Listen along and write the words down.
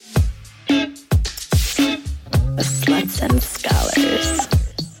and Scholars.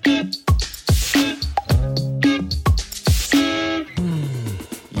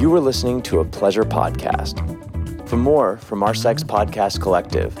 You were listening to a Pleasure podcast. For more from our Sex Podcast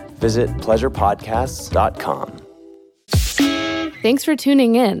Collective, visit pleasurepodcasts.com. Thanks for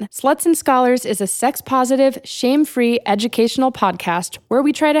tuning in. Sluts and Scholars is a sex-positive, shame-free educational podcast where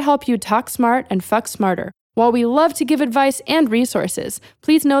we try to help you talk smart and fuck smarter. While we love to give advice and resources,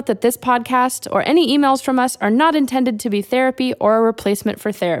 please note that this podcast or any emails from us are not intended to be therapy or a replacement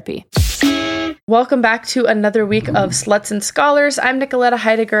for therapy. Welcome back to another week of Sluts and Scholars. I'm Nicoletta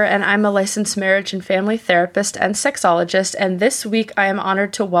Heidegger, and I'm a licensed marriage and family therapist and sexologist. And this week, I am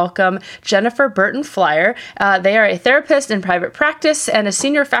honored to welcome Jennifer Burton Flier. They are a therapist in private practice and a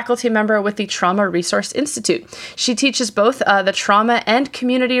senior faculty member with the Trauma Resource Institute. She teaches both the trauma and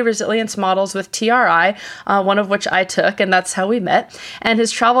community resilience models with TRI, one of which I took, and that's how we met, and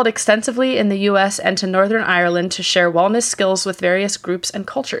has traveled extensively in the U.S. and to Northern Ireland to share wellness skills with various groups and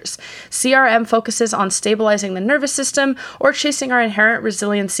cultures. CRM focuses on stabilizing the nervous system or chasing our inherent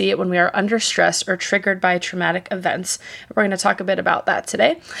resiliency when we are under stress or triggered by traumatic events. We're going to talk a bit about that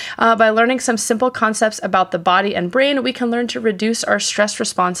today. By learning some simple concepts about the body and brain, we can learn to reduce our stress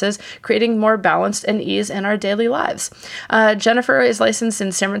responses, creating more balance and ease in our daily lives. Jennifer is licensed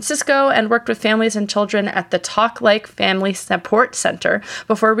in San Francisco and worked with families and children at the Talk Like Family Support Center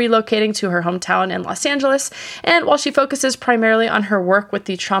before relocating to her hometown in Los Angeles. And while she focuses primarily on her work with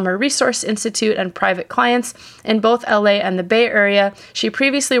the Trauma Resource Institute and private clients in both LA and the Bay Area, she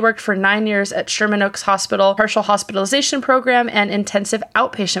previously worked for 9 years at Sherman Oaks Hospital, partial hospitalization program, and intensive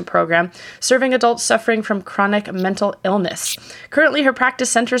outpatient program, serving adults suffering from chronic mental illness. Currently, her practice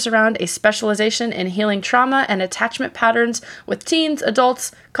centers around a specialization in healing trauma and attachment patterns with teens,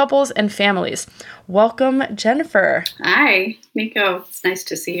 adults, couples, and families. Welcome, Jennifer. Hi, Nico. It's nice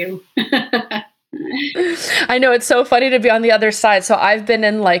to see you. I know, it's so funny to be on the other side. So I've been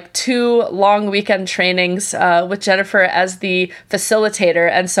in like 2 long weekend trainings with Jennifer as the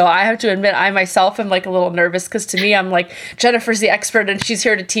facilitator. And so I have to admit, I myself am like a little nervous because to me, I'm like, Jennifer's the expert and she's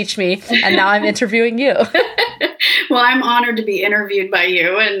here to teach me. And now I'm interviewing you. Well, I'm honored to be interviewed by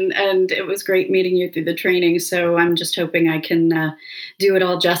you. And it was great meeting you through the training. So I'm just hoping I can do it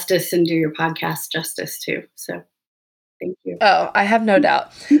all justice and do your podcast justice too. So thank you. Oh, I have no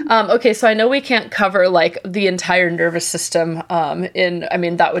doubt. Okay, so I know we can't cover like the entire nervous system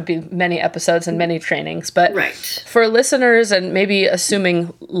that would be many episodes and many trainings, but right. For listeners and maybe assuming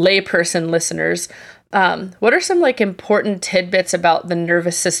layperson listeners, what are some like important tidbits about the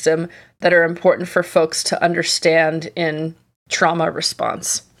nervous system that are important for folks to understand in trauma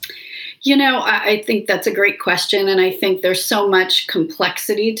response? You know, I think that's a great question. And I think there's so much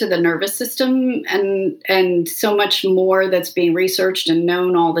complexity to the nervous system and so much more that's being researched and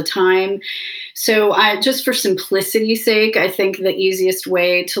known all the time. So just for simplicity's sake, I think the easiest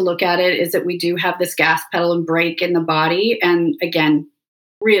way to look at it is that we do have this gas pedal and brake in the body. And again,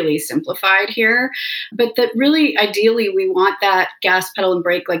 really simplified here, but that really ideally we want that gas pedal and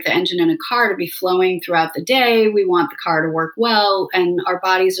brake like the engine in a car to be flowing throughout the day. We want the car to work well, and our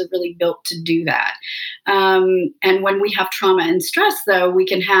bodies are really built to do that. And when we have trauma and stress, though, we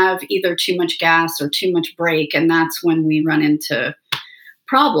can have either too much gas or too much brake, and that's when we run into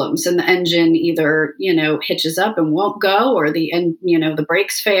problems, and the engine either, hitches up and won't go, or the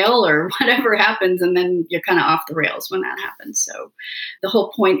brakes fail or whatever happens. And then you're kind of off the rails when that happens. So the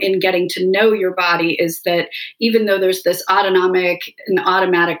whole point in getting to know your body is that even though there's this autonomic and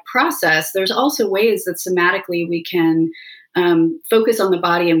automatic process, there's also ways that somatically we can focus on the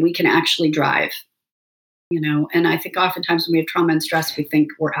body and we can actually drive, and I think oftentimes when we have trauma and stress, we think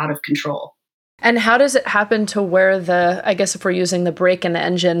we're out of control. And how does it happen to where I guess if we're using the brake and the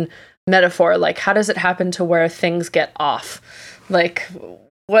engine metaphor, like how does it happen to where things get off? Like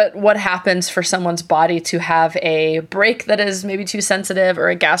what happens for someone's body to have a brake that is maybe too sensitive or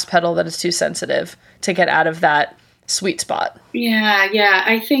a gas pedal that is too sensitive to get out of that sweet spot? Yeah.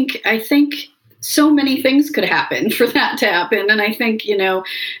 I think so many things could happen for that to happen. And I think,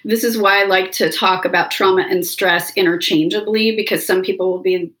 this is why I like to talk about trauma and stress interchangeably, because some people will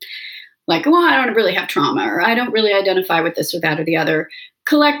be like, well, I don't really have trauma, or I don't really identify with this or that or the other.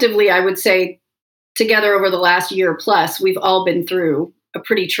 Collectively, I would say together over the last year plus, we've all been through a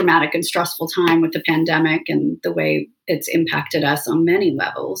pretty traumatic and stressful time with the pandemic and the way it's impacted us on many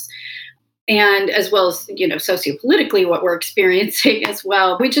levels. And as well as, sociopolitically, what we're experiencing as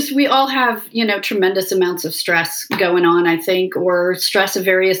well. We all have, tremendous amounts of stress going on, I think, or stress of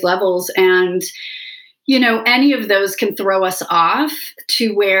various levels. And any of those can throw us off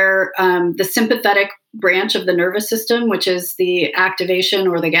to where the sympathetic branch of the nervous system, which is the activation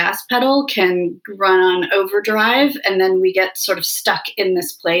or the gas pedal, can run on overdrive. And then we get sort of stuck in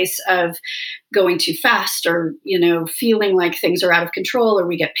this place of going too fast, or, feeling like things are out of control, or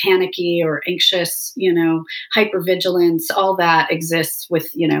we get panicky or anxious, hypervigilance. All that exists with,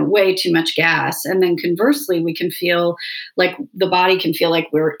 way too much gas. And then conversely, we can feel like the body can feel like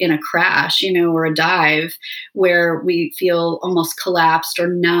we're in a crash, or a dive, where we feel almost collapsed or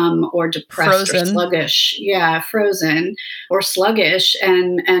numb or depressed or sluggish. Yeah, frozen or sluggish.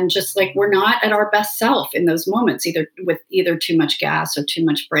 And just like we're not at our best self in those moments, either too much gas or too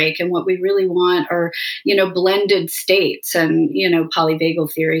much brake. And what we really want are, blended states. And,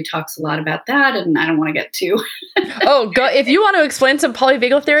 polyvagal theory talks a lot about that. And I don't want to get too. If you want to explain some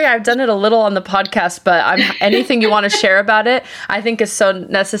polyvagal theory, I've done it a little on the podcast, but anything you want to share about it, I think is so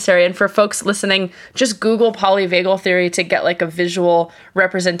necessary. And for folks listening, just Google polyvagal theory to get like a visual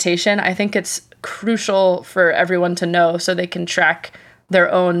representation. I think it's crucial for everyone to know so they can track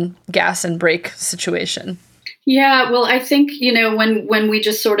their own gas and brake situation. Yeah, well, I think, when we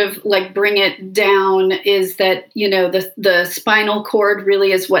just sort of like bring it down is that, the spinal cord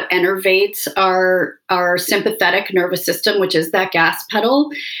really is what innervates our sympathetic nervous system, which is that gas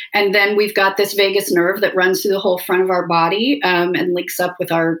pedal. And then we've got this vagus nerve that runs through the whole front of our body and links up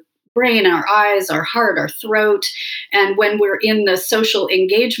with our brain, our eyes, our heart, our throat. And when we're in the social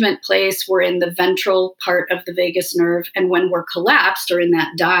engagement place, we're in the ventral part of the vagus nerve. And when we're collapsed or in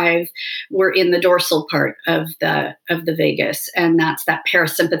that dive, we're in the dorsal part of the vagus. And that's that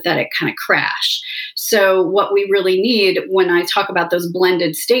parasympathetic kind of crash. So what we really need when I talk about those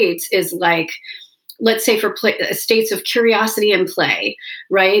blended states is like, let's say for states of curiosity and play,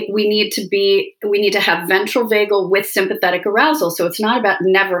 right? We need to have ventral vagal with sympathetic arousal. So it's not about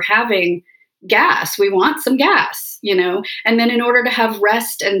never having gas. We want some gas, and then in order to have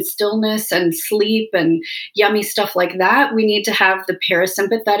rest and stillness and sleep and yummy stuff like that, we need to have the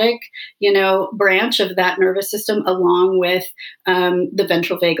parasympathetic, branch of that nervous system along with the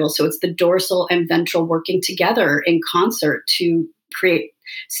ventral vagal. So it's the dorsal and ventral working together in concert to create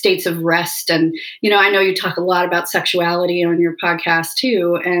states of rest. And, I know you talk a lot about sexuality on your podcast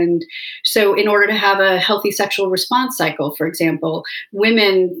too. And so in order to have a healthy sexual response cycle, for example,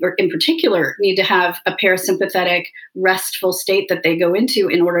 women or in particular need to have a parasympathetic restful state that they go into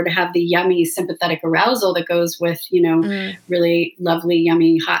in order to have the yummy sympathetic arousal that goes with, really lovely,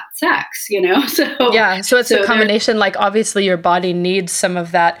 yummy, hot sex, So it's a combination, like obviously your body needs some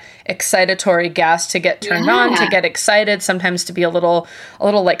of that excitatory gas to get turned on, to get excited, sometimes to be a little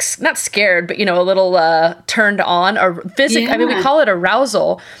like not scared, but a little turned on or physical. I mean, we call it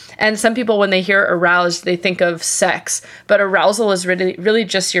arousal. And some people, when they hear aroused, they think of sex, but arousal is really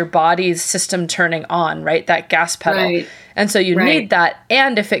just your body's system turning on, right? That gas pedal. Right. And so you need that.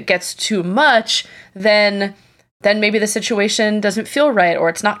 And if it gets too much, then maybe the situation doesn't feel right, or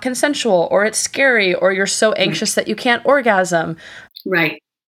it's not consensual, or it's scary, or you're so anxious that you can't orgasm. Right.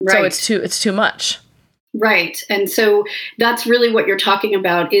 So it's too much. Right. And so that's really what you're talking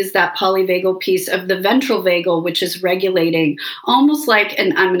about, is that polyvagal piece of the ventral vagal, which is regulating almost like,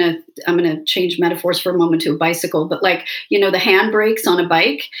 and I'm going to change metaphors for a moment to a bicycle, but like, the handbrakes on a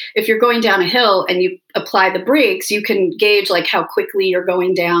bike, if you're going down a hill and you apply the brakes, you can gauge like how quickly you're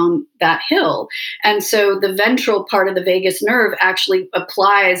going down that hill. And so the ventral part of the vagus nerve actually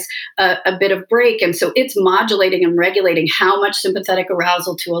applies a bit of brake. And so it's modulating and regulating how much sympathetic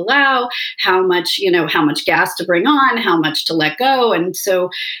arousal to allow, how much gas to bring on, how much to let go. And so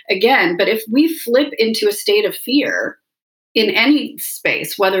again, but if we flip into a state of fear in any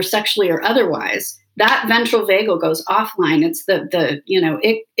space, whether sexually or otherwise, that ventral vagal goes offline. It's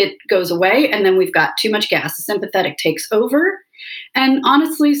it goes away, and then we've got too much gas. The sympathetic takes over. And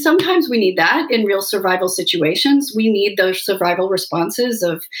honestly, sometimes we need that in real survival situations. We need those survival responses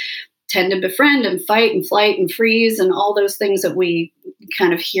of tend to befriend and fight and flight and freeze and all those things that we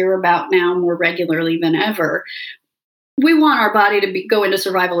kind of hear about now more regularly than ever. We want our body to go into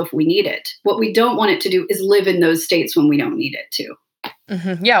survival if we need it. What we don't want it to do is live in those states when we don't need it to.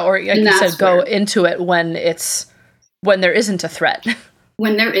 Mm-hmm. Yeah, or like you said, go into it when there isn't a threat.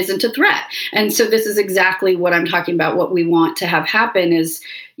 When there isn't a threat. And so this is exactly what I'm talking about. What we want to have happen is,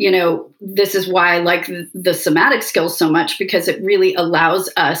 this is why I like the somatic skills so much, because it really allows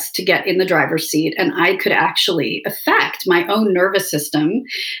us to get in the driver's seat, and I could actually affect my own nervous system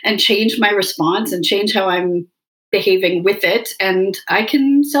and change my response and change how I'm behaving with it. And I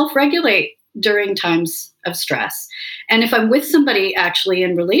can self-regulate during times of stress. And if I'm with somebody actually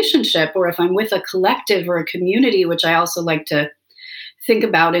in relationship, or if I'm with a collective or a community, which I also like to think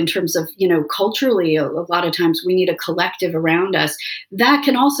about in terms of, culturally, a lot of times we need a collective around us that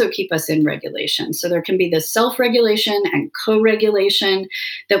can also keep us in regulation. So there can be this self-regulation and co-regulation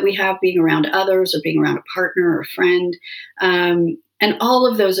that we have being around others or being around a partner or a friend. And all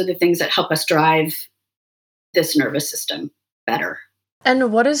of those are the things that help us drive this nervous system better.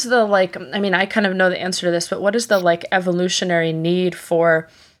 And what is the, I kind of know the answer to this, but what is the evolutionary need for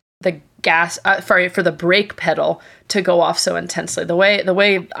the for the brake pedal to go off so intensely? The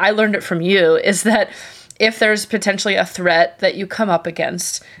way I learned it from you is that if there's potentially a threat that you come up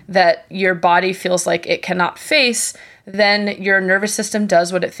against that your body feels like it cannot face, then your nervous system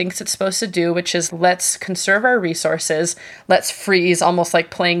does what it thinks it's supposed to do, which is let's conserve our resources, let's freeze, almost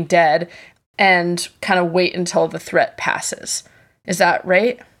like playing dead, and kind of wait until the threat passes. Is that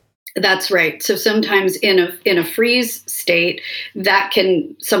right? That's right. So sometimes in a freeze state, that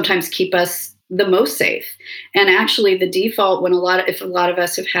can sometimes keep us the most safe. And actually the default if a lot of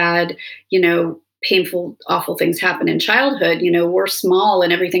us have had, painful, awful things happen in childhood, we're small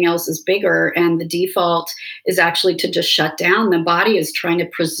and everything else is bigger. And the default is actually to just shut down. The body is trying to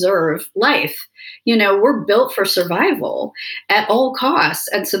preserve life. We're built for survival at all costs.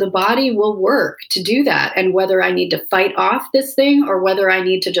 And so the body will work to do that. And whether I need to fight off this thing or whether I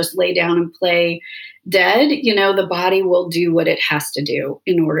need to just lay down and play dead, the body will do what it has to do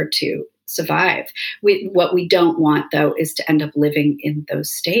in order to survive. What we don't want, though, is to end up living in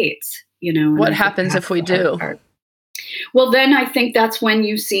those states. What happens if we do? Well, then I think that's when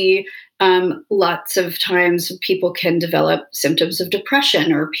you see lots of times people can develop symptoms of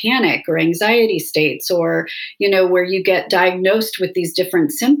depression or panic or anxiety states, or, where you get diagnosed with these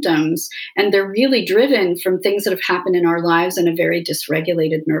different symptoms. And they're really driven from things that have happened in our lives in a very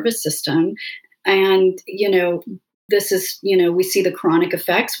dysregulated nervous system. And, this is, we see the chronic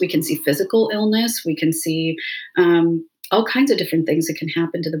effects. We can see physical illness. We can see all kinds of different things that can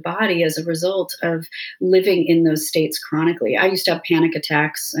happen to the body as a result of living in those states chronically. I used to have panic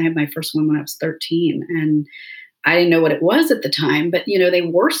attacks. I had my first one when I was 13, and I didn't know what it was at the time, but they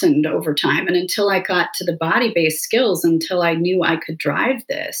worsened over time. And until I got to the body-based skills, until I knew I could drive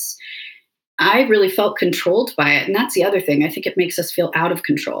this, I really felt controlled by it. And that's the other thing. I think it makes us feel out of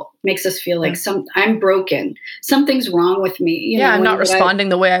control. It makes us feel like I'm broken. Something's wrong with me. I'm not responding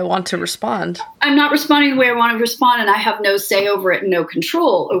the way I want to respond. I'm not responding the way I want to respond, and I have no say over it and no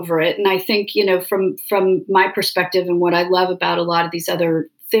control over it. And I think, from my perspective and what I love about a lot of these other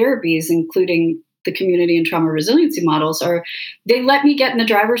therapies, including the community and trauma resiliency models, are they let me get in the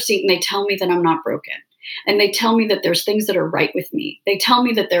driver's seat and they tell me that I'm not broken. And they tell me that there's things that are right with me. They tell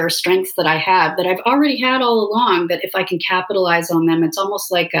me that there are strengths that I have that I've already had all along, that if I can capitalize on them, it's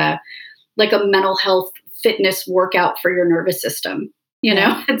almost like a mental health fitness workout for your nervous system. And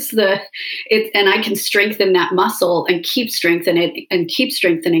I can strengthen that muscle and keep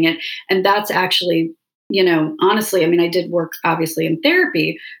strengthening it. And that's actually, honestly, I did work obviously in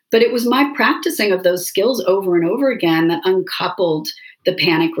therapy, but it was my practicing of those skills over and over again that uncoupled the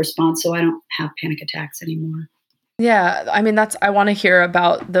panic response. So I don't have panic attacks anymore. Yeah. I want to hear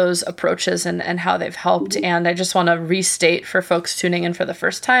about those approaches and how they've helped. Mm-hmm. And I just want to restate for folks tuning in for the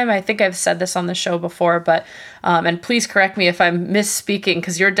first time. I think I've said this on the show before, but, and please correct me if I'm misspeaking,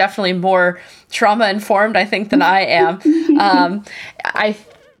 because you're definitely more trauma informed, I think, than I am.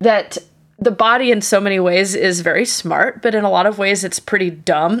 That the body in so many ways is very smart, but in a lot of ways it's pretty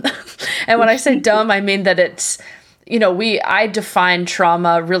dumb. And when I say dumb, I mean that it's, I define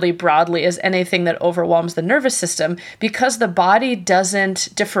trauma really broadly as anything that overwhelms the nervous system, because the body doesn't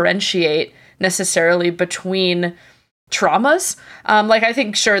differentiate necessarily between traumas. I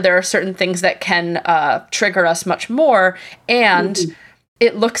think, sure, there are certain things that can trigger us much more, and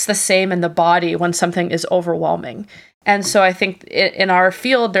it looks the same in the body when something is overwhelming. And so I think in our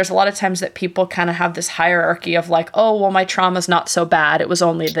field, there's a lot of times that people kind of have this hierarchy of oh, well, my trauma's not so bad. It was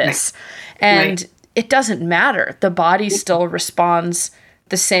only this. And it doesn't matter. The body still responds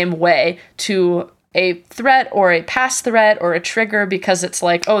the same way to a threat or a past threat or a trigger, because it's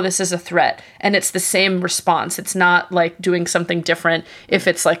oh, this is a threat. And it's the same response. It's not doing something different if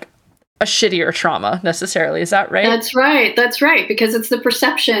it's a shittier trauma necessarily. Is that right? That's right. That's right. Because it's the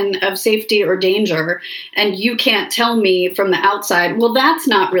perception of safety or danger. And you can't tell me from the outside, well, that's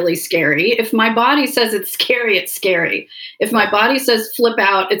not really scary. If my body says it's scary, it's scary. If my body says flip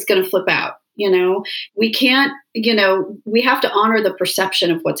out, it's going to flip out. We can't, we have to honor the perception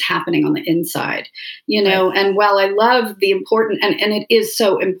of what's happening on the inside, right. And while I love the important, and it is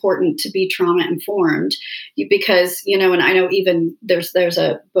so important to be trauma informed, because, and I know even there's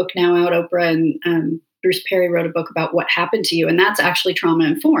a book now out, Oprah and Bruce Perry wrote a book about what happened to you. And that's actually trauma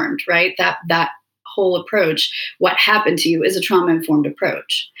informed, right? That whole approach, what happened to you, is a trauma-informed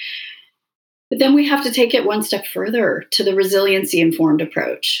approach. But then we have to take it one step further to the resiliency-informed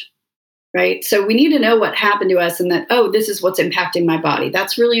approach. Right. So we need to know what happened to us and that, oh, this is what's impacting my body.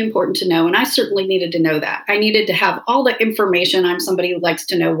 That's really important to know. And I certainly needed to know that. I needed to have all the information. I'm somebody who likes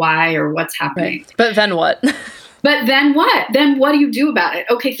to know why or what's happening. Right. But then what? But then what? Then what do you do about it?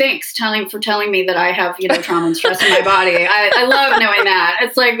 Okay, thanks for telling me that I have, trauma and stress in my body. I love knowing that.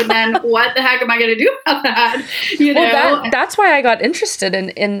 It's like, then what the heck am I going to do about that? Well, that's why I got interested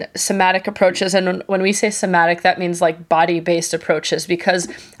in somatic approaches. And when we say somatic, that means like body-based approaches, because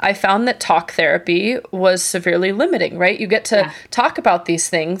I found that talk therapy was severely limiting, right? You get to talk about these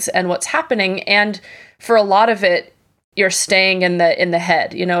things and what's happening. And for a lot of it, you're staying in the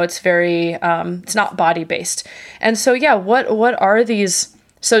head, it's very, it's not body based. And so, what are these?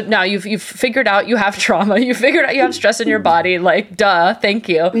 So now you've figured out you have trauma, you figured out you have stress in your body, like, duh, thank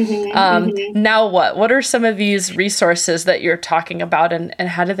you. Now what are some of these resources that you're talking about and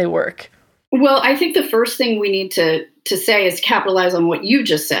how do they work? Well, I think the first thing we need to say is capitalize on what you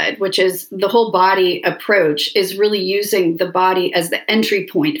just said, which is the whole body approach is really using the body as the entry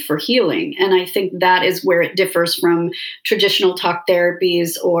point for healing. And I think that is where it differs from traditional talk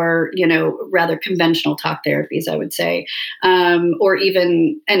therapies or, rather conventional talk therapies, I would say. Or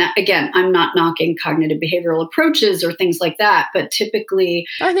even, and again, I'm not knocking cognitive behavioral approaches or things like that, but typically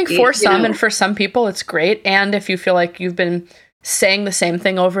I think for some and for some people, it's great. And if you feel like you've been saying the same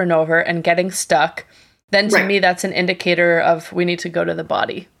thing over and over and getting stuck, then to me, that's an indicator of we need to go to the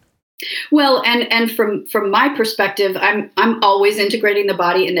body. Well, and from my perspective, I'm always integrating the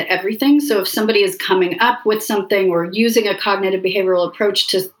body into everything. So if somebody is coming up with something or using a cognitive behavioral approach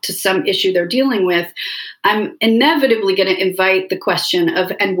to some issue they're dealing with, I'm inevitably going to invite the question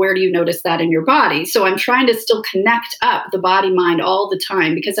of, and where do you notice that in your body? So I'm trying to still connect up the body mind all the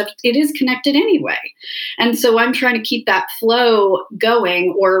time because it is connected anyway. And so I'm trying to keep that flow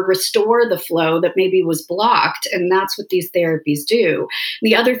going or restore the flow that maybe was blocked. And that's what these therapies do.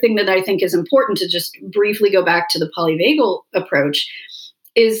 The other thing that I think is important to just briefly go back to the polyvagal approach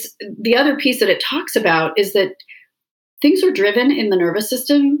is the other piece that it talks about is that things are driven in the nervous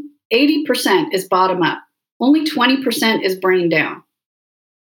system. 80% is bottom up. Only 20% is brain down.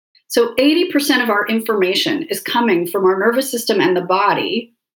 So 80% of our information is coming from our nervous system and the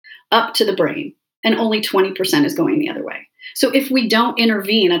body up to the brain, and only 20% is going the other way. So if we don't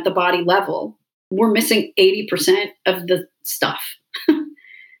intervene at the body level, we're missing 80% of the stuff.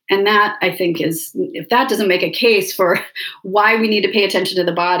 And that, I think, is, if that doesn't make a case for why we need to pay attention to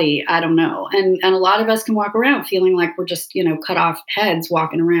the body, I don't know. And a lot of us can walk around feeling like we're just, cut off heads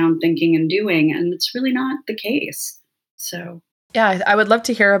walking around thinking and doing, and it's really not the case. So. Yeah, I would love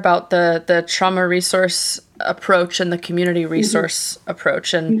to hear about the trauma resource approach and the community resource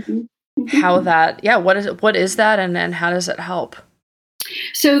approach and how that, what is that and how does it help?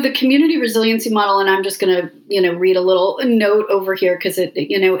 So the community resiliency model, and I'm just going to, read a little note over here because it,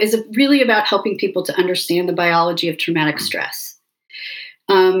 is really about helping people to understand the biology of traumatic stress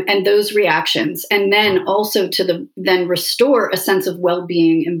and those reactions, and then also to then restore a sense of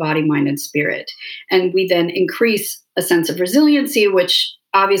well-being in body, mind, and spirit. And we then increase a sense of resiliency, which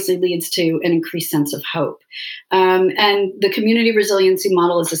obviously leads to an increased sense of hope. And the community resiliency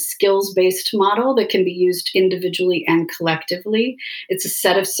model is a skills-based model that can be used individually and collectively. It's a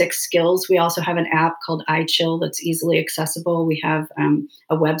set of 6 skills. We also have an app called iChill that's easily accessible. We have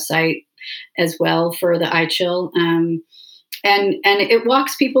a website as well for the iChill. And it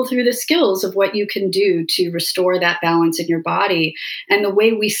walks people through the skills of what you can do to restore that balance in your body. And the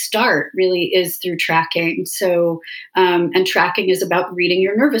way we start really is through tracking. So, and tracking is about reading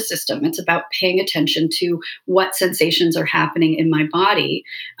your nervous system. It's about paying attention to what sensations are happening in my body.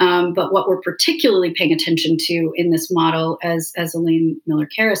 But what we're particularly paying attention to in this model, as Elaine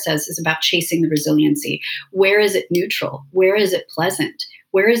Miller-Cara says, is about chasing the resiliency. Where is it neutral? Where is it pleasant?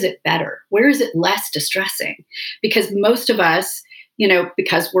 Where is it better? Where is it less distressing? Because most of us,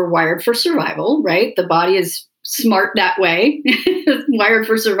 because we're wired for survival, right? The body is smart that way, wired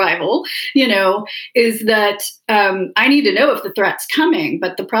for survival, is that I need to know if the threat's coming.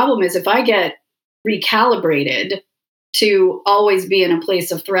 But the problem is if I get recalibrated to always be in a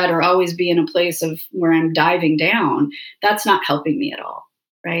place of threat or always be in a place of where I'm diving down, that's not helping me at all.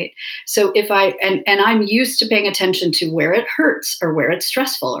 Right. So if and I'm used to paying attention to where it hurts or where it's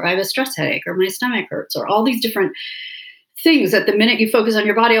stressful or I have a stress headache or my stomach hurts or all these different things that the minute you focus on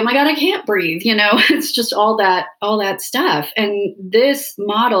your body, oh my God, I can't breathe. It's just all that stuff. And this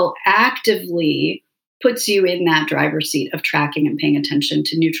model actively puts you in that driver's seat of tracking and paying attention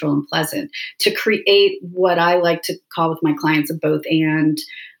to neutral and pleasant to create what I like to call with my clients a both and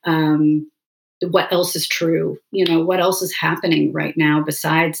what else is true? What else is happening right now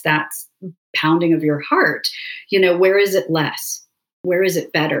besides that pounding of your heart? Where is it less? Where is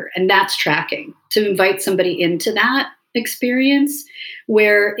it better? And that's tracking, to invite somebody into that experience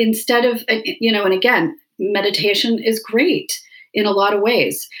where instead of, and again, meditation is great in a lot of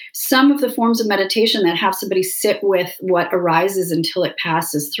ways. Some of the forms of meditation that have somebody sit with what arises until it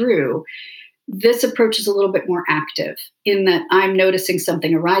passes through, this approach is a little bit more active in that I'm noticing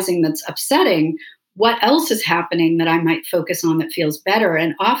something arising that's upsetting. What else is happening that I might focus on that feels better?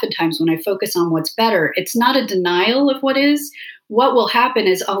 And oftentimes when I focus on what's better, it's not a denial of what is. What will happen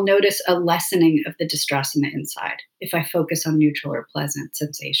is I'll notice a lessening of the distress on the inside if I focus on neutral or pleasant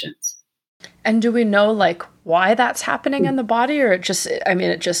sensations. And do we know why that's happening in the body, or it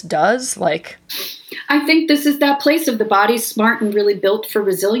just does? I think this is that place of the body's smart and really built for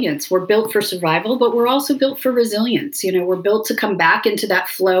resilience. We're built for survival, but we're also built for resilience. We're built to come back into that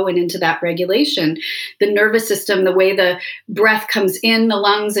flow and into that regulation. The nervous system, the way the breath comes in the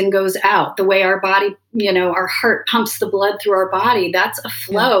lungs and goes out, the way our body, our heart pumps the blood through our body, that's a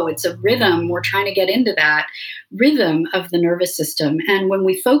flow. It's a rhythm. We're trying to get into that rhythm of the nervous system. And when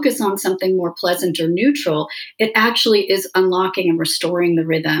we focus on something more pleasant or neutral, it actually is unlocking and restoring the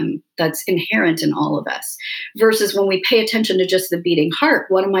rhythm that's inherent in all of us. Versus when we pay attention to just the beating heart,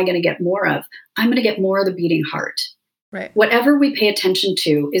 what am I going to get more of? I'm going to get more of the beating heart. Right. Whatever we pay attention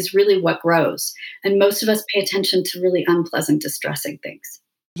to is really what grows. And most of us pay attention to really unpleasant, distressing things.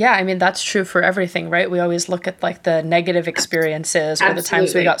 Yeah, that's true for everything, right? We always look at the negative experiences or the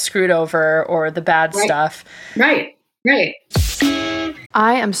times we got screwed over or the bad stuff. Right.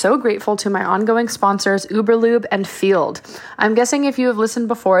 I am so grateful to my ongoing sponsors, Uberlube and Field. I'm guessing if you have listened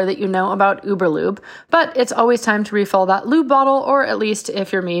before that you know about Uberlube, but it's always time to refill that lube bottle, or at least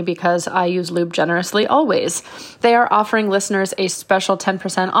if you're me, because I use lube generously always. They are offering listeners a special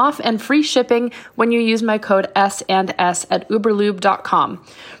 10% off and free shipping when you use my code S&S at uberlube.com.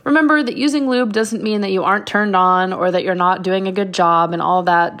 Remember that using lube doesn't mean that you aren't turned on or that you're not doing a good job and all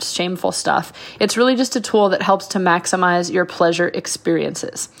that shameful stuff. It's really just a tool that helps to maximize your pleasure experiences.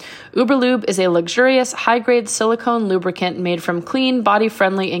 Uberlube is a luxurious, high-grade silicone lubricant made from clean,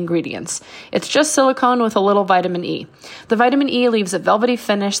 body-friendly ingredients. It's just silicone with a little vitamin E. The vitamin E leaves a velvety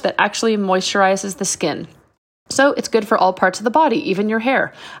finish that actually moisturizes the skin. So it's good for all parts of the body, even your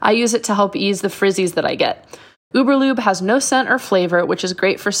hair. I use it to help ease the frizzies that I get. Uberlube has no scent or flavor, which is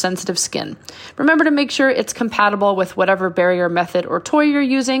great for sensitive skin. Remember to make sure it's compatible with whatever barrier method or toy you're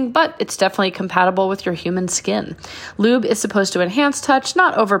using, but it's definitely compatible with your human skin. Lube is supposed to enhance touch,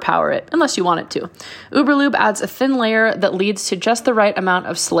 not overpower it, unless you want it to. Uberlube adds a thin layer that leads to just the right amount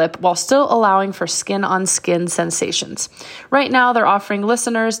of slip while still allowing for skin-on-skin sensations. Right now, they're offering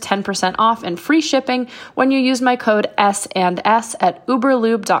listeners 10% off and free shipping when you use my code S&S at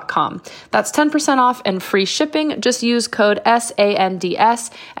uberlube.com. That's 10% off and free shipping. Just use code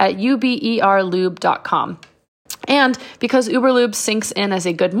SANDS at uberlube.com. And because Uberlube sinks in as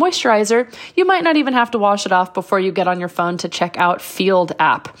a good moisturizer, you might not even have to wash it off before you get on your phone to check out Field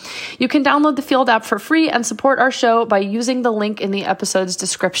app. You can download the Field app for free and support our show by using the link in the episode's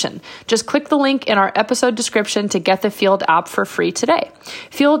description. Just click the link in our episode description to get the Field app for free today.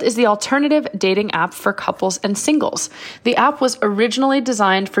 Field is the alternative dating app for couples and singles. The app was originally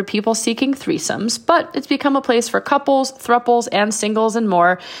designed for people seeking threesomes, but it's become a place for couples, thruples, and singles and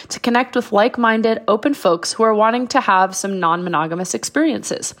more to connect with like-minded, open folks who are wanting to have some non-monogamous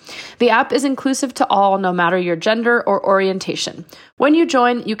experiences. The app is inclusive to all, no matter your gender or orientation. When you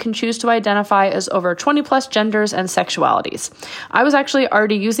join, you can choose to identify as over 20 plus genders and sexualities. I was actually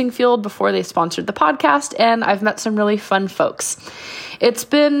already using Field before they sponsored the podcast, and I've met some really fun folks. It's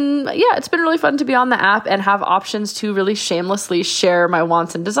been really fun to be on the app and have options to really shamelessly share my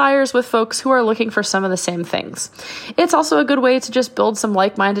wants and desires with folks who are looking for some of the same things. It's also a good way to just build some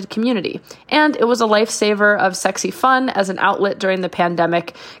like-minded community. And it was a lifesaver of sexy fun as an outlet during the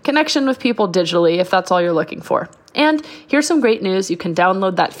pandemic, connection with people digitally if that's all you're looking for. And here's some great news. You can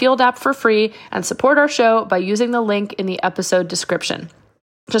download that Field app for free and support our show by using the link in the episode description.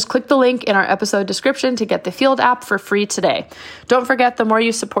 Just click the link in our episode description to get the Field app for free today. Don't forget, the more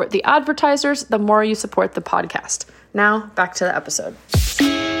you support the advertisers, the more you support the podcast. Now, back to the episode.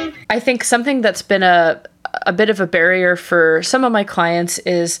 I think something that's been a bit of a barrier for some of my clients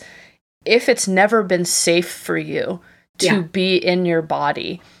is if it's never been safe for you to be in your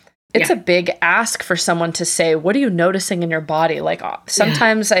body. It's a big ask for someone to say, what are you noticing in your body? Like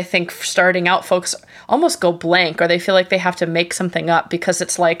sometimes I think starting out, folks almost go blank or they feel like they have to make something up because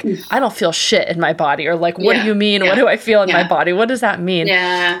it's like, I don't feel shit in my body. Or like, what do you mean? What do I feel in my body? What does that mean?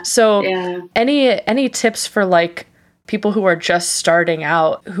 So any tips for like people who are just starting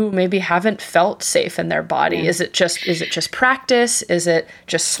out, who maybe haven't felt safe in their body? Yeah. Is it just practice? Is it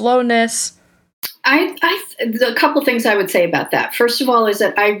just slowness? A couple things I would say about that. First of all, is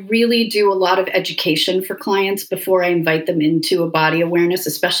that I really do a lot of education for clients before I invite them into a body awareness,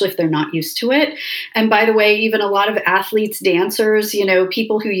 especially if they're not used to it. And by the way, even a lot of athletes, dancers,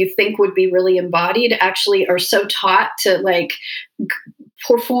 people who you think would be really embodied actually are so taught to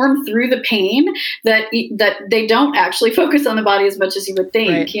perform through the pain that they don't actually focus on the body as much as you would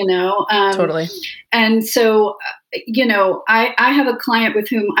think, right. Totally. And so, I have a client with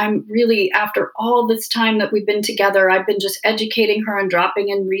whom I'm really, after all this time that we've been together, I've been just educating her and dropping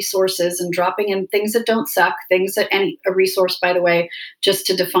in resources and dropping in things that don't suck, things that a resource, by the way, just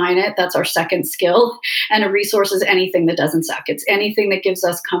to define it, that's our second skill. And a resource is anything that doesn't suck. It's anything that gives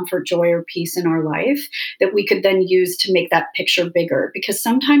us comfort, joy, or peace in our life that we could then use to make that picture bigger. Because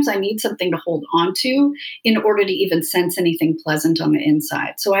sometimes I need something to hold on to in order to even sense anything pleasant on the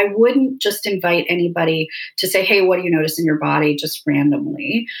inside. So I wouldn't just invite anybody to say, hey, what do you notice in your body, just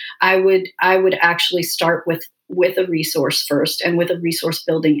randomly. I would actually start with a resource first and with a resource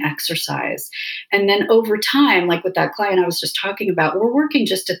building exercise. And then over time, like with that client I was just talking about, we're working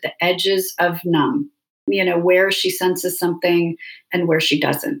just at the edges of numb, where she senses something and where she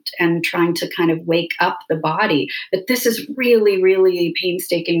doesn't, and trying to kind of wake up the body. But this is really, really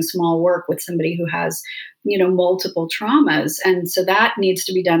painstaking small work with somebody who has multiple traumas. And so that needs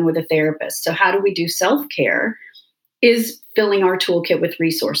to be done with a therapist. So how do we do self-care is filling our toolkit with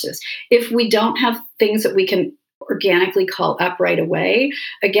resources. If we don't have things that we can organically call up right away,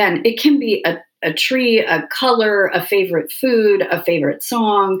 again, it can be a tree, a color, a favorite food, a favorite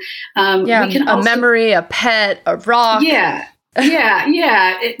song. We can a memory, a pet, a rock. Yeah.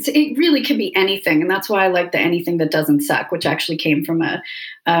 It really can be anything. And that's why I like the anything that doesn't suck, which actually came from a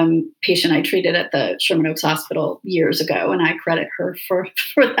patient I treated at the Sherman Oaks Hospital years ago. And I credit her for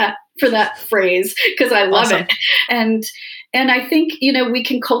that phrase because I love Awesome. it. And I think, we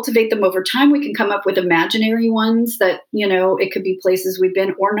can cultivate them over time. We can come up with imaginary ones that, it could be places we've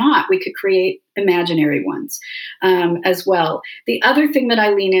been or not. We could create imaginary ones as well. The other thing that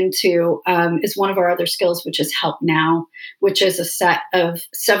I lean into is one of our other skills, which is Help Now, which is a set of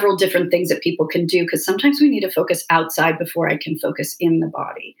several different things that people can do, because sometimes we need to focus outside before I can focus in the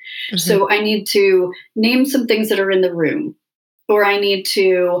body. Mm-hmm. So I need to name some things that are in the room, or I need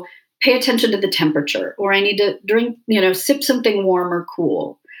to pay attention to the temperature, or I need to drink, sip something warm or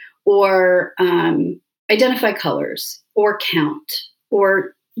cool, or identify colors, or count,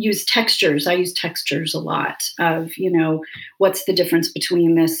 or use textures. I use textures a lot of, what's the difference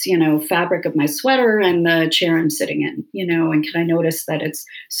between this, fabric of my sweater and the chair I'm sitting in, and can I notice that it's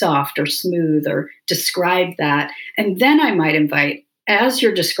soft or smooth, or describe that? And then I might invite, as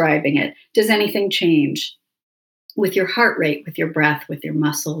you're describing it, does anything change? With your heart rate, with your breath, with your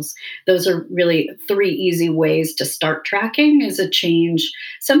muscles. Those are really 3 easy ways to start tracking is a change.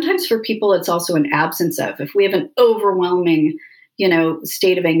 Sometimes for people, it's also an absence of. If we have an overwhelming,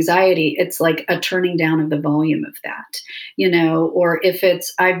 state of anxiety, it's like a turning down of the volume of that, or if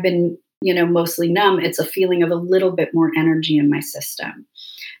it's, I've been, mostly numb, it's a feeling of a little bit more energy in my system.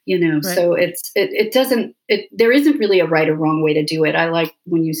 Right. So there isn't really a right or wrong way to do it. I like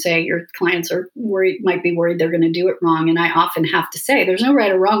when you say your clients might be worried they're going to do it wrong. And I often have to say, there's no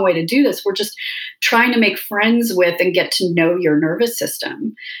right or wrong way to do this. We're just trying to make friends with and get to know your nervous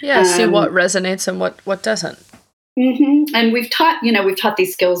system. Yeah. See what resonates and what doesn't. Mm-hmm. And we've taught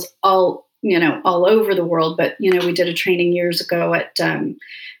these skills all over the world. But, we did a training years ago at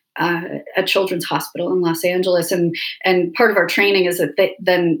Children's Hospital in Los Angeles. And part of our training is that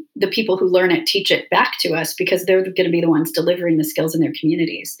then the people who learn it teach it back to us, because they're going to be the ones delivering the skills in their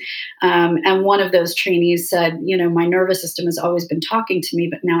communities. And one of those trainees said, my nervous system has always been talking to me,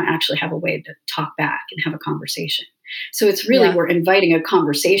 but now I actually have a way to talk back and have a conversation. So it's really, we're inviting a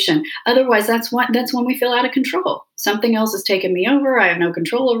conversation. Otherwise, that's when we feel out of control. Something else has taken me over. I have no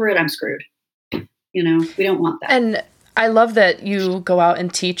control over it. I'm screwed. We don't want that. And I love that you go out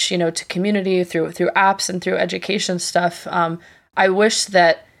and teach, to community through apps and through education stuff. I wish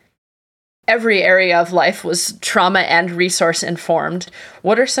that every area of life was trauma and resource informed.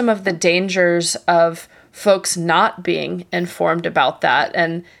 What are some of the dangers of folks not being informed about that?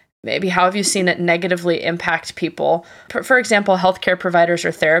 And maybe how have you seen it negatively impact people? For example, healthcare providers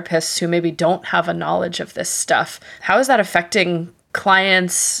or therapists who maybe don't have a knowledge of this stuff. How is that affecting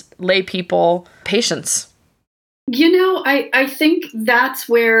clients, lay people, patients? I think that's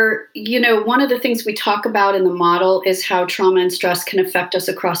where, one of the things we talk about in the model is how trauma and stress can affect us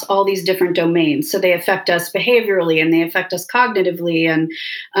across all these different domains. So they affect us behaviorally, and they affect us cognitively, and,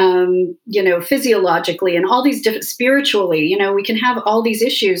 physiologically, and all these different spiritually. We can have all these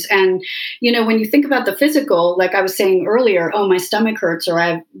issues. And, when you think about the physical, like I was saying earlier, oh, my stomach hurts, or I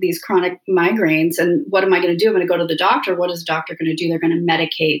have these chronic migraines, and what am I going to do? I'm going to go to the doctor. What is the doctor going to do? They're going to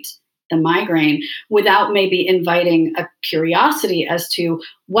medicate the migraine without maybe inviting a curiosity as to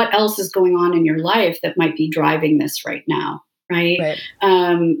what else is going on in your life that might be driving this right now. Right.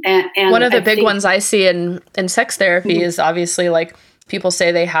 And one of the big ones I see in sex therapy is obviously like people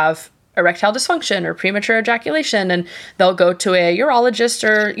say they have erectile dysfunction or premature ejaculation, and they'll go to a urologist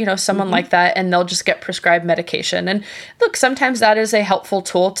or, someone like that, and they'll just get prescribed medication. And look, sometimes that is a helpful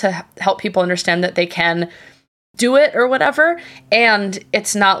tool to help people understand that they can do it or whatever. And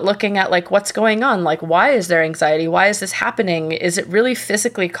it's not looking at like what's going on, like why is there anxiety, why is this happening, is it really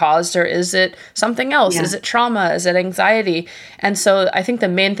physically caused, or is it something else? Is it trauma, is it anxiety? And so I think the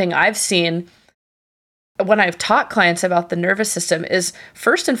main thing I've seen when I've taught clients about the nervous system is,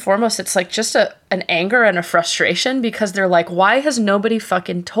 first and foremost, it's like just an anger and a frustration, because they're like, why has nobody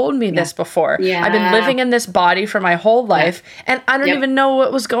fucking told me this before? I've been living in this body for my whole life and I don't even know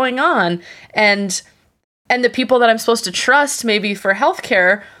what was going on. And the people that I'm supposed to trust maybe for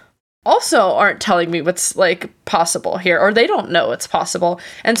healthcare also aren't telling me what's like possible here, or they don't know it's possible.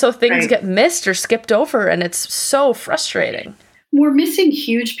 And so things get missed or skipped over, and it's so frustrating. We're missing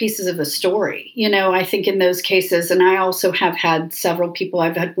huge pieces of the story, I think in those cases. And I also have had several people,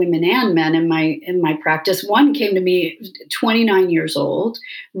 I've had women and men in my practice. One came to me 29 years old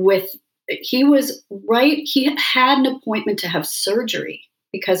he had an appointment to have surgery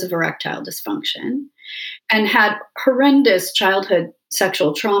because of erectile dysfunction, and had horrendous childhood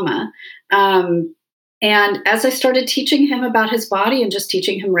sexual trauma. And as I started teaching him about his body and just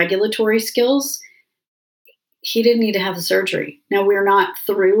teaching him regulatory skills, he didn't need to have the surgery. Now, we're not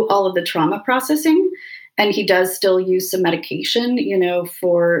through all of the trauma processing, and he does still use some medication,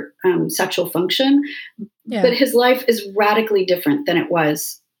 for sexual function. But his life is radically different than it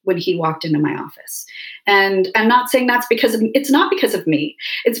was when he walked into my office. And I'm not saying it's not because of me.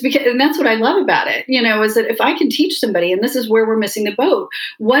 It's because, and that's what I love about it, is that if I can teach somebody, and this is where we're missing the boat,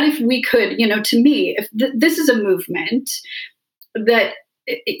 what if we could, to me, if this is a movement that,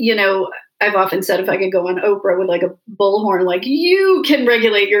 I've often said, if I could go on Oprah with like a bullhorn, like, you can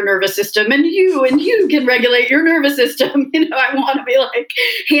regulate your nervous system, and you can regulate your nervous system. I want to be like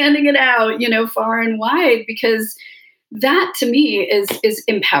handing it out, far and wide, because that to me is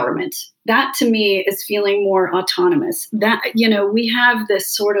empowerment. That to me is feeling more autonomous. That, we have this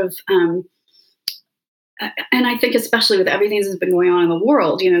sort of, and I think especially with everything that's been going on in the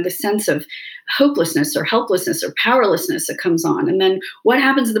world, the sense of hopelessness or helplessness or powerlessness that comes on. And then what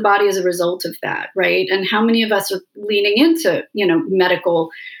happens to the body as a result of that, right? And how many of us are leaning into,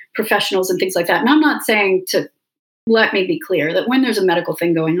 medical professionals and things like that? And I'm not saying let me be clear that when there's a medical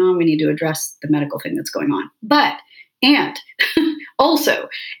thing going on, we need to address the medical thing that's going on. And also,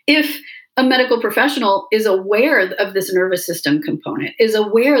 if a medical professional is aware of this nervous system component, is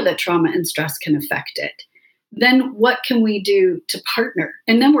aware that trauma and stress can affect it, then what can we do to partner?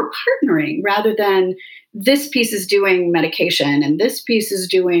 And then we're partnering rather than this piece is doing medication and this piece is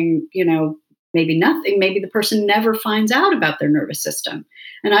doing, maybe nothing. Maybe the person never finds out about their nervous system.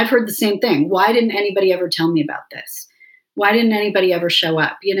 And I've heard the same thing. Why didn't anybody ever tell me about this? Why didn't anybody ever show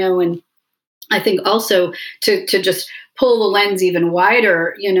up? And I think also to just pull the lens even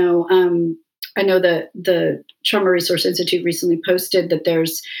wider, I know the Trauma Resource Institute recently posted that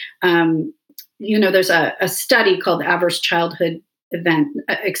there's a study called the Adverse Childhood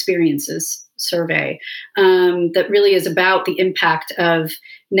Experiences Survey that really is about the impact of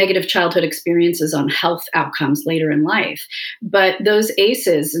negative childhood experiences on health outcomes later in life. But those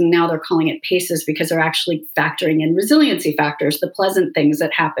ACEs, and now they're calling it PACEs because they're actually factoring in resiliency factors, the pleasant things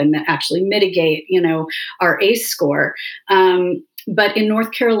that happen that actually mitigate, our ACE score. But in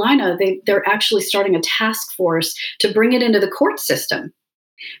North Carolina, they're actually starting a task force to bring it into the court system.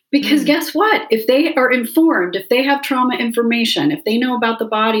 Because guess what? If they are informed, if they have trauma information, if they know about the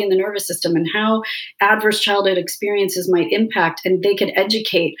body and the nervous system and how adverse childhood experiences might impact, and they could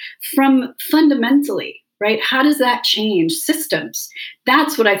educate from fundamentally, right? How does that change systems?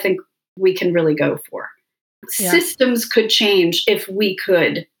 That's what I think we can really go for. Yeah. Systems could change if we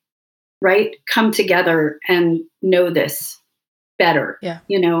could, right, come together and know this better. Yeah.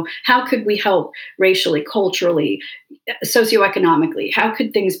 How could we help racially, culturally, socioeconomically? How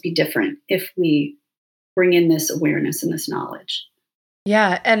could things be different if we bring in this awareness and this knowledge?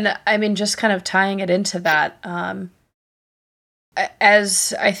 Yeah. And I mean, just kind of tying it into that,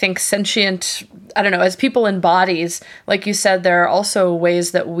 as I think sentient, I don't know, as people in bodies, like you said, there are also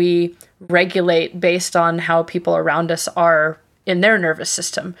ways that we regulate based on how people around us are in their nervous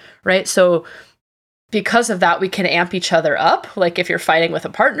system, right? So because of that, we can amp each other up. Like if you're fighting with a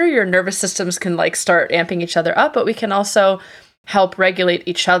partner, your nervous systems can like start amping each other up, but we can also help regulate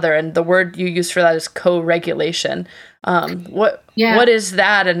each other. And the word you use for that is co-regulation. What is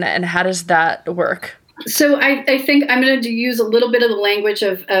that, and how does that work? So I think I'm going to use a little bit of the language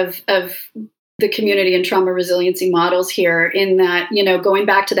of the community and trauma resiliency models here, in that, going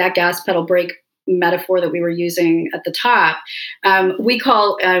back to that gas pedal brake metaphor that we were using at the top, we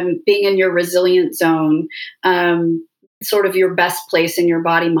call being in your resilient zone sort of your best place in your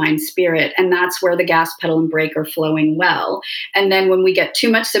body, mind, spirit. And that's where the gas pedal and brake are flowing well. And then when we get too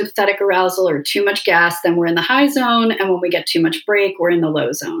much sympathetic arousal or too much gas, then we're in the high zone. And when we get too much brake, we're in the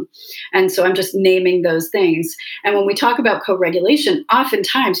low zone. And so I'm just naming those things. And when we talk about co-regulation,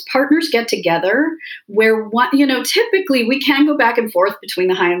 oftentimes partners get together where typically we can go back and forth between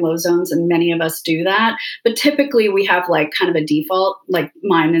the high and low zones, and many of us do that. But typically we have like kind of a default, like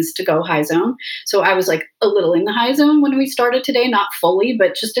mine is to go high zone. So I was like a little in the high zone when we started today, not fully,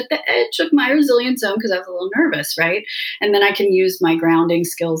 but just at the edge of my resilient zone because I was a little nervous, right? And then I can use my grounding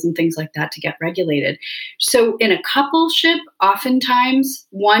skills and things like that to get regulated. So in a coupleship, oftentimes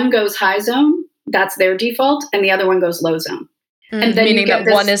one goes high zone, that's their default, and the other one goes low zone. And then meaning that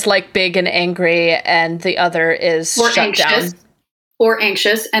one is like big and angry and the other is shut down. Or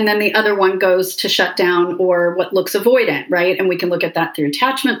anxious, and then the other one goes to shut down or what looks avoidant, right? And we can look at that through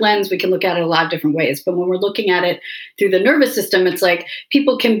attachment lens. We can look at it a lot of different ways. But when we're looking at it through the nervous system, it's like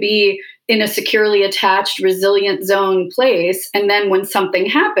people can be in a securely attached, resilient zone place. And then when something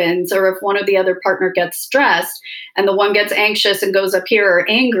happens, or if one or the other partner gets stressed and the one gets anxious and goes up here, or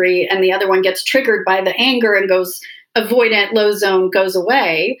angry, and the other one gets triggered by the anger and goes avoidant, low zone, goes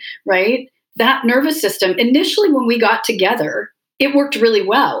away, right? That nervous system, initially when we got together, it worked really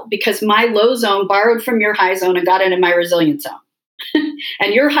well because my low zone borrowed from your high zone and got into my resilient zone.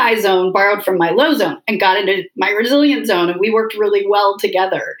 And your high zone borrowed from my low zone and got into my resilient zone. And we worked really well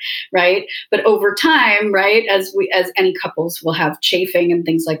together, right? But over time, right, as any couples will have chafing and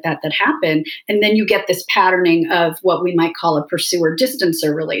things like that happen. And then you get this patterning of what we might call a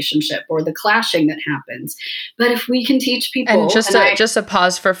pursuer-distancer relationship, or the clashing that happens. But if we can teach people... And just a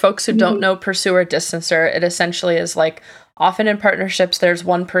pause for folks who don't know pursuer-distancer, it essentially is like, often in partnerships, there's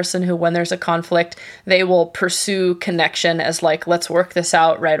one person who, when there's a conflict, they will pursue connection as like, let's work this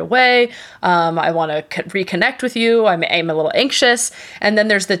out right away. I want to reconnect with you. I'm a little anxious. And then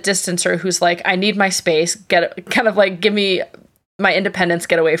there's the distancer who's like, I need my space, give me my independence,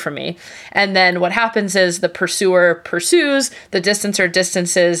 get away from me. And then what happens is the pursuer pursues, the distancer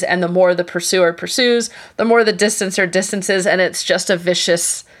distances, and the more the pursuer pursues, the more the distancer distances, and it's just a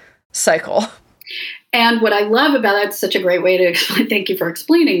vicious cycle. And what I love about it, it's such a great way to explain, thank you for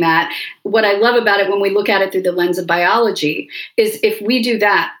explaining that. What I love about it when we look at it through the lens of biology is if we do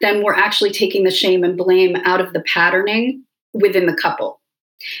that, then we're actually taking the shame and blame out of the patterning within the couple.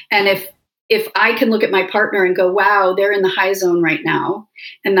 And if I can look at my partner and go, wow, they're in the high zone right now,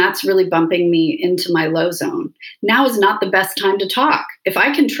 and that's really bumping me into my low zone, now is not the best time to talk. If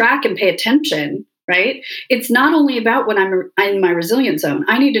I can track and pay attention, right? It's not only about when I'm in my resilient zone.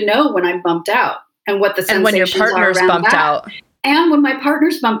 I need to know when I'm bumped out. And what the sensations and when your partner's are bumped that. out. And when my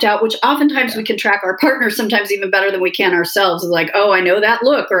partner's bumped out, which oftentimes we can track our partners sometimes even better than we can ourselves. It's like, oh, I know that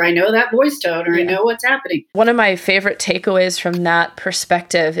look, or I know that voice tone, or I know what's happening. One of my favorite takeaways from that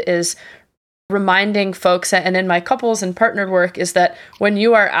perspective is reminding folks, and in my couples and partnered work, is that when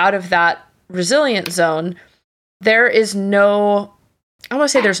you are out of that resilient zone, there is no, I want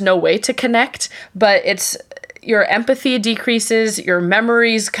to say there's no way to connect, but it's your empathy decreases, your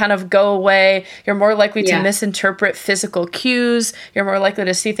memories kind of go away, you're more likely to misinterpret physical cues, you're more likely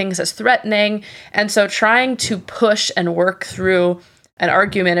to see things as threatening. And so trying to push and work through an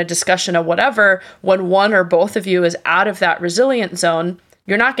argument, a discussion, or whatever, when one or both of you is out of that resilient zone,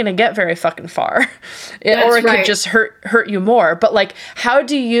 you're not going to get very fucking far. It could just hurt you more. But like, how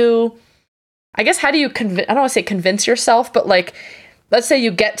do you I don't want to say convince yourself, but like, let's say you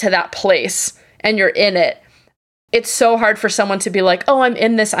get to that place and you're in it. It's so hard for someone to be like, oh, I'm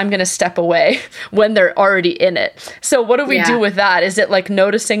in this, I'm going to step away when they're already in it. So what do we do with that? Is it like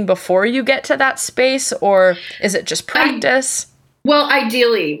noticing before you get to that space, or is it just practice? Well,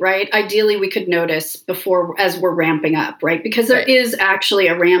 ideally, right? Ideally, we could notice before as we're ramping up, right? Because there is actually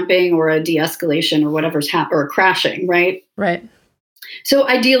a ramping or a de-escalation or whatever's happening, or a crashing, right? Right. So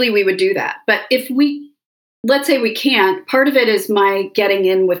ideally, we would do that. But if we let's say we can't, part of it is my getting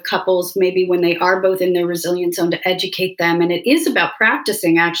in with couples, maybe when they are both in their resilience zone, to educate them. And it is about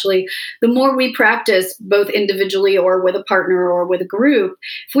practicing, actually. The more we practice, both individually or with a partner or with a group,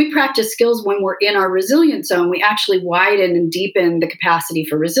 if we practice skills when we're in our resilience zone, we actually widen and deepen the capacity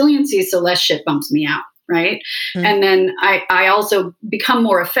for resiliency, so less shit bumps me out. Right. Mm-hmm. And then I also become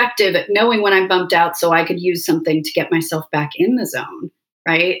more effective at knowing when I'm bumped out, so I could use something to get myself back in the zone.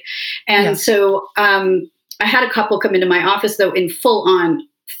 Right. And so I had a couple come into my office, though, in full on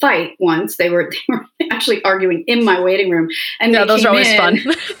fight once. They were actually arguing in my waiting room. And those are always fun.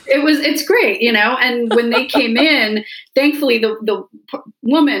 It's great, and when they came in, thankfully the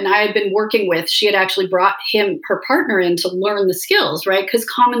woman I had been working with, she had actually brought her partner in to learn the skills, right? Because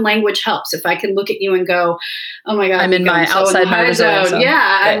common language helps. If I can look at you and go, oh my God, I'm in my outside my resilience zone. Yeah,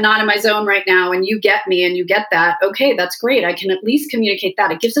 right. I'm not in my zone right now. And you get me and you get that. Okay, that's great. I can at least communicate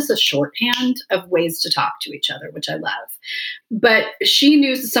that. It gives us a shorthand of ways to talk to each other, which I love. But she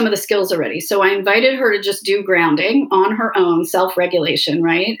knew some of the skills already. So I invited her to just do grounding on her own, self-regulation,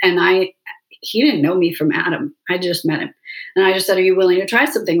 right? And he didn't know me from Adam. I just met him. And I just said, are you willing to try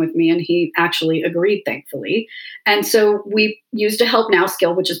something with me? And he actually agreed, thankfully. And so we used a help now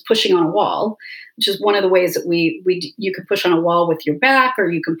skill, which is pushing on a wall, which is one of the ways that you can push on a wall with your back, or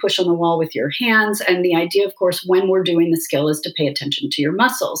you can push on the wall with your hands. And the idea, of course, when we're doing the skill is to pay attention to your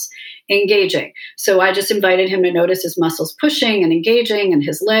muscles, engaging. So I just invited him to notice his muscles pushing and engaging, and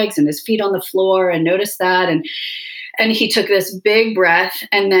his legs and his feet on the floor, and notice that. And he took this big breath,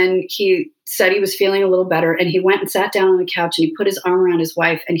 and then he said he was feeling a little better, and he went and sat down on the couch, and he put his arm around his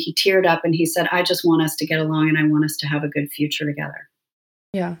wife, and he teared up, and he said, I just want us to get along, and I want us to have a good future together.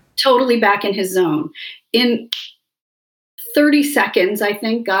 Yeah. Totally back in his zone. In 30 seconds, I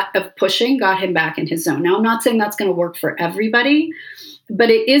think, of pushing got him back in his zone. Now, I'm not saying that's going to work for everybody, but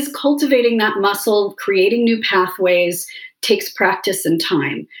it is cultivating that muscle, creating new pathways, takes practice and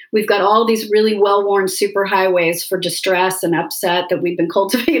time. We've got all these really well-worn superhighways for distress and upset that we've been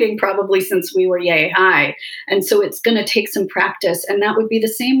cultivating probably since we were yay high. And so it's going to take some practice. And that would be the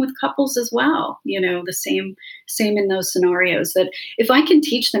same with couples as well. The same in those scenarios, that if I can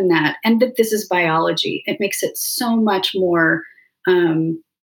teach them that, and that this is biology, it makes it so much more,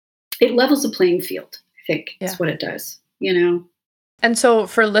 it levels the playing field, I think is what it does, And so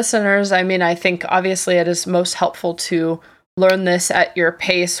for listeners, I think obviously it is most helpful to learn this at your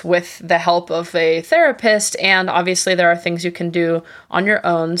pace with the help of a therapist. And obviously there are things you can do on your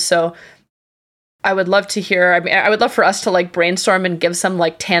own. So I would love to hear, I would love for us to brainstorm and give some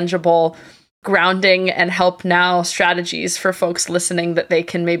tangible grounding and help now strategies for folks listening that they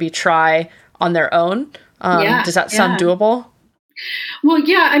can maybe try on their own. Does that sound doable? Well,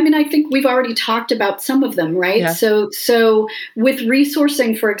 yeah, I think we've already talked about some of them, right? Yeah. So with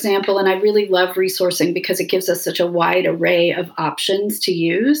resourcing, for example, and I really love resourcing because it gives us such a wide array of options to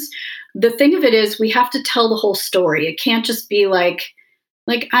use. The thing of it is we have to tell the whole story. It can't just be like,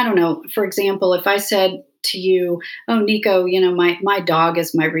 I don't know, for example, if I said to you, oh, Nico, my dog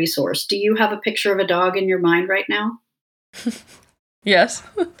is my resource. Do you have a picture of a dog in your mind right now? Yes,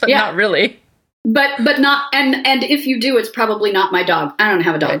 but not really. But not, and if you do, it's probably not my dog. I don't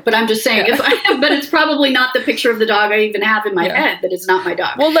have a dog, but I'm just saying, but it's probably not the picture of the dog I even have in my head, but it's not my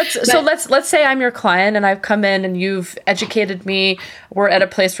dog. Well, let's say I'm your client and I've come in and you've educated me. We're at a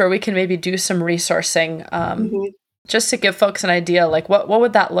place where we can maybe do some resourcing, just to give folks an idea, what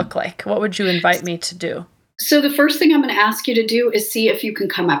would that look like? What would you invite me to do? So the first thing I'm going to ask you to do is see if you can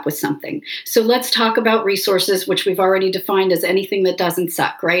come up with something. So let's talk about resources, which we've already defined as anything that doesn't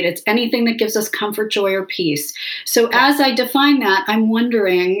suck, right? It's anything that gives us comfort, joy, or peace. So as I define that, I'm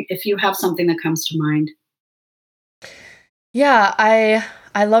wondering if you have something that comes to mind. Yeah,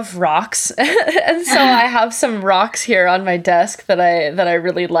 I love rocks. And so I have some rocks here on my desk that I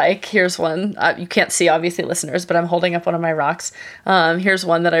really like. Here's one. You can't see, obviously, listeners, but I'm holding up one of my rocks. Here's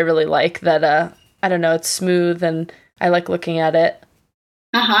one that I really like that I don't know, it's smooth and I like looking at it.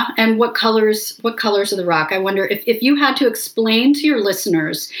 And what colors are the rock? I wonder if you had to explain to your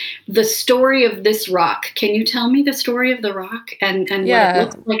listeners the story of this rock, can you tell me the story of the rock and what it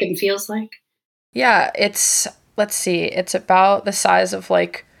looks like and feels like? Yeah, let's see, it's about the size of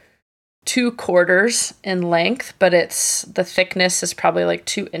 2 quarters in length, but the thickness is probably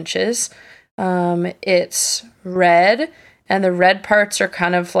 2 inches. It's red, and the red parts are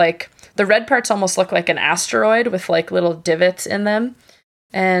kind of the red parts almost look like an asteroid with little divots in them.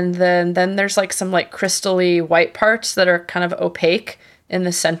 And then there's some crystally white parts that are kind of opaque in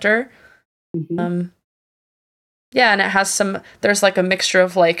the center. Mm-hmm. And it has there's a mixture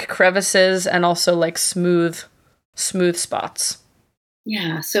of crevices and also smooth spots.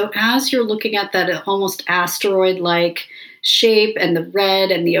 Yeah. So as you're looking at that almost asteroid-like shape and the red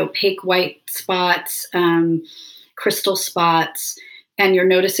and the opaque white spots, crystal spots, and you're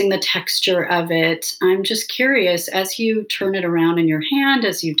noticing the texture of it, I'm just curious, as you turn it around in your hand,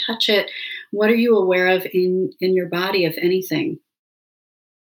 as you touch it, what are you aware of in your body, if anything?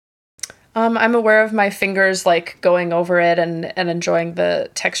 I'm aware of my fingers like going over it and enjoying the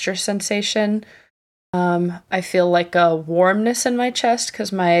texture sensation. I feel like a warmness in my chest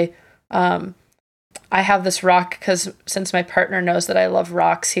because um, I have this rock because since my partner knows that I love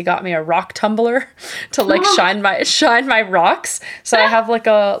rocks, he got me a rock tumbler to like shine my rocks. So I have like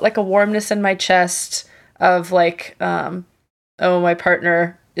a warmness in my chest of like, oh, my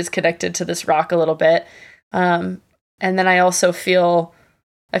partner is connected to this rock a little bit. And then I feel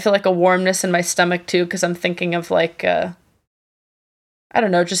like a warmness in my stomach too because I'm thinking of like, I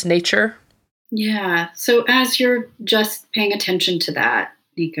don't know, just nature. Yeah. So as you're just paying attention to that,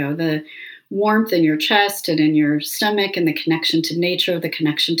 Nico, the warmth in your chest and in your stomach and the connection to nature, the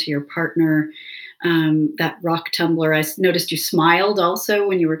connection to your partner, that rock tumbler. Noticed you smiled also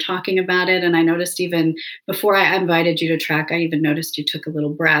when you were talking about it. And I noticed even before I invited you to track, I even noticed you took a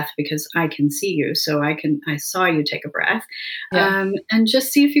little breath because I can see you. So I saw you take a breath. Yeah. And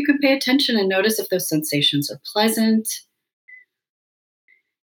just see if you can pay attention and notice if those sensations are pleasant,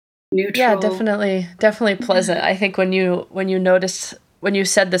 Yeah, neutral. definitely pleasant. I think when you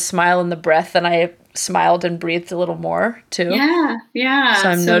said the smile and the breath, then I smiled and breathed a little more too. Yeah, So yeah.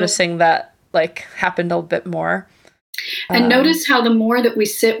 I'm So, noticing that like happened a bit more. and Um, notice how the more that we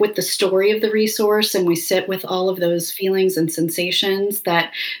sit with the story of the resource and we sit with all of those feelings and sensations,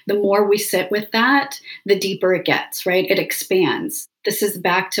 that the more we sit with that, the deeper it gets, right? It expands. This is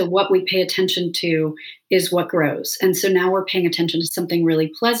back to what we pay attention to is what grows. And so now we're paying attention to something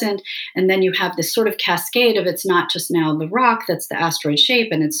really pleasant. And then you have this sort of cascade of it's not just now the rock that's the asteroid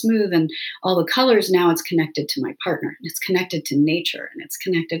shape and it's smooth and all the colors. Now it's connected to my partner and it's connected to nature and it's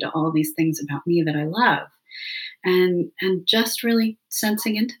connected to all these things about me that I love, and just really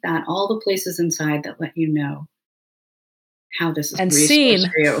sensing into that, all the places inside that let you know how this is a and resource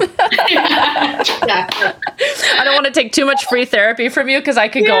seen. for you. Yeah, I don't want to take too much free therapy from you because I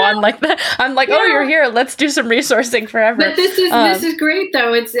could go yeah, on like that. I'm like, oh, you're yeah. here. Let's do some resourcing forever. But this is great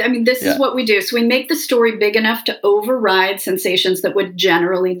though. This is Yeah. what we do. So we make the story big enough to override sensations that would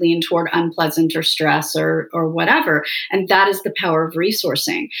generally lean toward unpleasant or stress or whatever. And that is the power of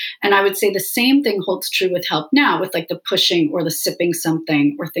resourcing. And I would say the same thing holds true with help now, with like the pushing or the sipping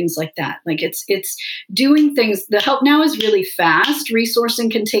something or things like that. Like it's doing things. The help now is really fast.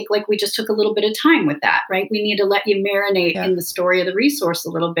 Resourcing can take, like we just took a little bit of time with that, right? We need to let you marinate Yeah. in the story of the resource a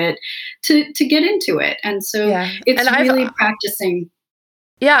little bit to get into it. And so Yeah. it's And really practicing.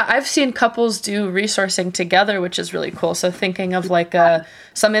 I've seen couples do resourcing together, which is really cool. So thinking of like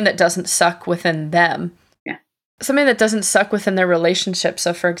something that doesn't suck within them, Yeah. something that doesn't suck within their relationship.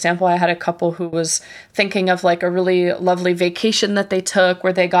 So for example, I had a couple who was thinking of like a really lovely vacation that they took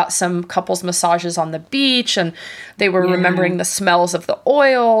where they got some couples massages on the beach and they were Yeah. remembering the smells of the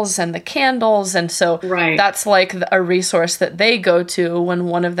oils and the candles. And so Right. that's like a resource that they go to when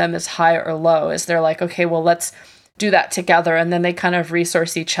one of them is high or low, is they're like, okay, well, let's do that together. And then they kind of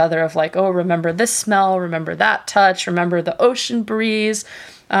resource each other of like, oh, remember this smell, remember that touch, remember the ocean breeze.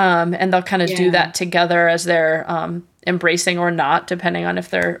 And they'll kind of do Yeah. that together as they're embracing or not, depending on if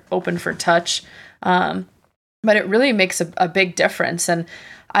they're open for touch. But it really makes a big difference. And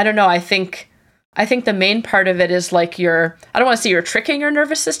I don't know, I think the main part of it is like I don't want to say you're tricking your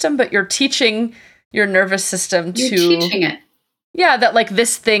nervous system, but you're teaching your nervous system You're to, teaching it. yeah, that like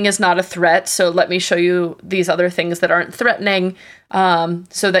this thing is not a threat. So let me show you these other things that aren't threatening,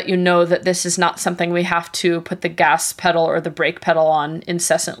 so that you know that this is not something we have to put the gas pedal or the brake pedal on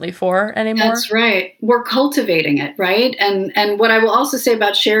incessantly for anymore. That's right. We're cultivating it, right? And what I will also say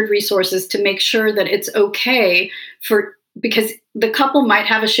about shared resources, to make sure that it's okay because the couple might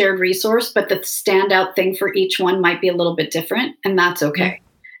have a shared resource, but the standout thing for each one might be a little bit different, and that's okay. Yeah.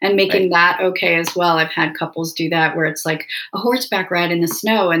 And making Right. that okay as well. I've had couples do that where it's like a horseback ride in the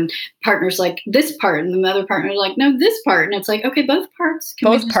snow, and partner's like this part, and the other partner's like, no, this part. And it's like, okay, both parts. Can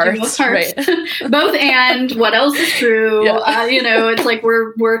we Both just do both parts, parts? right. Both, and what else is true? Yeah. It's like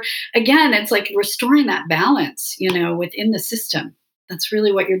we're again, it's like restoring that balance, within the system. That's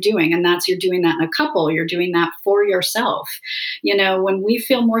really what you're doing. And you're doing that in a couple. You're doing that for yourself. When we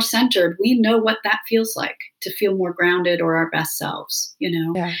feel more centered, we know what that feels like to feel more grounded or our best selves.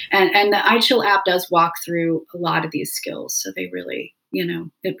 Yeah. And the iChill app does walk through a lot of these skills. So they really,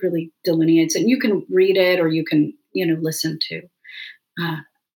 it really delineates, and you can read it or you can, listen to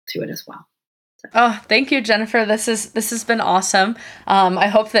it as well. Oh, thank you, Jennifer. This has been awesome. I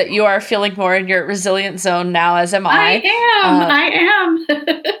hope that you are feeling more in your resilient zone now, as am I. I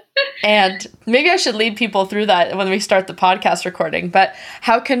am. And maybe I should lead people through that when we start the podcast recording. But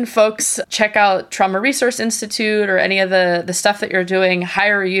how can folks check out Trauma Resource Institute or any of the stuff that you're doing,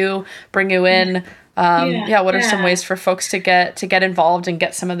 hire you, bring you in? What are some ways for folks to get involved and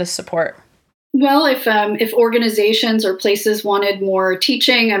get some of this support? Well, if organizations or places wanted more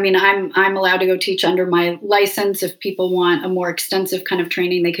teaching, I mean, I'm allowed to go teach under my license. If people want a more extensive kind of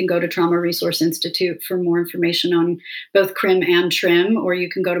training, they can go to Trauma Resource Institute for more information on both CRIM and TRIM, or you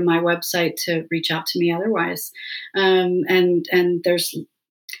can go to my website to reach out to me otherwise. And there's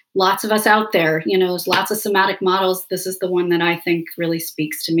lots of us out there, there's lots of somatic models. This is the one that I think really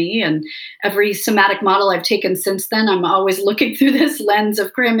speaks to me. And every somatic model I've taken since then, I'm always looking through this lens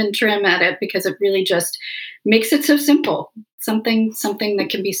of CRIM and TRIM at it, because it really just makes it so simple. Something that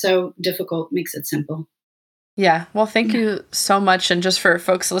can be so difficult makes it simple. Yeah. Well, thank you so much. And just for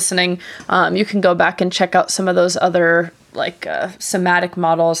folks listening, you can go back and check out some of those other somatic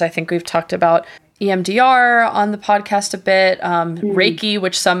models. I think we've talked about EMDR on the podcast a bit, Reiki,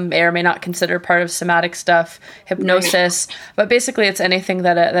 which some may or may not consider part of somatic stuff, hypnosis, but basically it's anything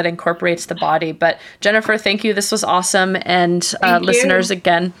that incorporates the body. But Jennifer, thank you. This was awesome. And listeners,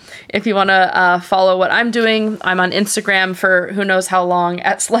 again, if you want to follow what I'm doing, I'm on Instagram for who knows how long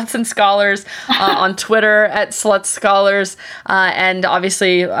at Sluts and Scholars, on Twitter at Sluts Scholars, and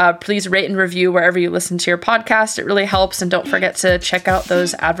obviously please rate and review wherever you listen to your podcast. It really helps. And don't forget to check out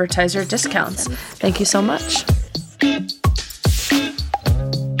those advertiser discounts. Thank you so much.